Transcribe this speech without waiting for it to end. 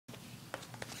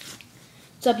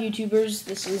What's up, YouTubers?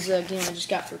 This is a game I just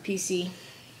got for PC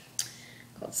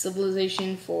called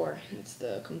Civilization 4. It's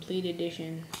the complete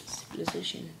edition.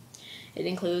 Civilization. It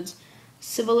includes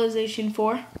Civilization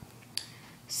 4,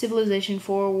 Civilization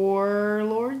 4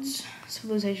 Warlords,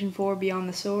 Civilization 4 Beyond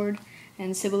the Sword,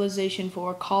 and Civilization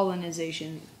 4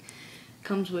 Colonization. It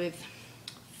comes with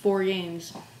 4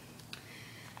 games.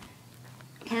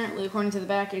 Apparently, according to the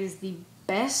back, it is the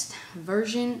best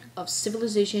version of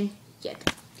Civilization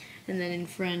yet. And then in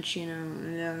French, you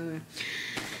know,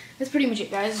 that's pretty much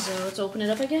it, guys. So let's open it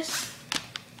up, I guess.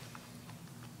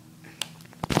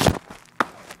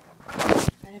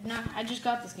 I just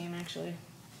got this game, actually.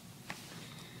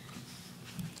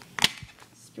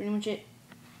 That's pretty much it.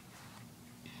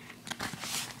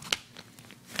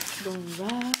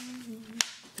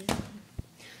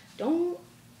 Don't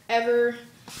ever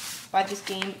buy this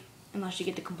game unless you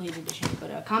get the complete edition.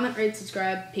 But comment, rate,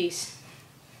 subscribe, peace.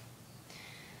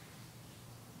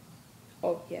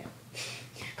 Oh, yeah.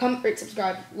 Comment, rate,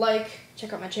 subscribe, like,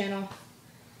 check out my channel,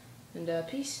 and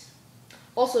peace.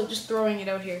 Also, just throwing it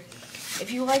out here,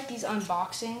 if you like these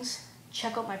unboxings,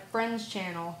 check out my friend's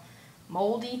channel,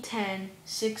 Moldy10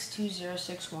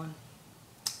 62061.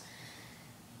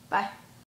 Bye.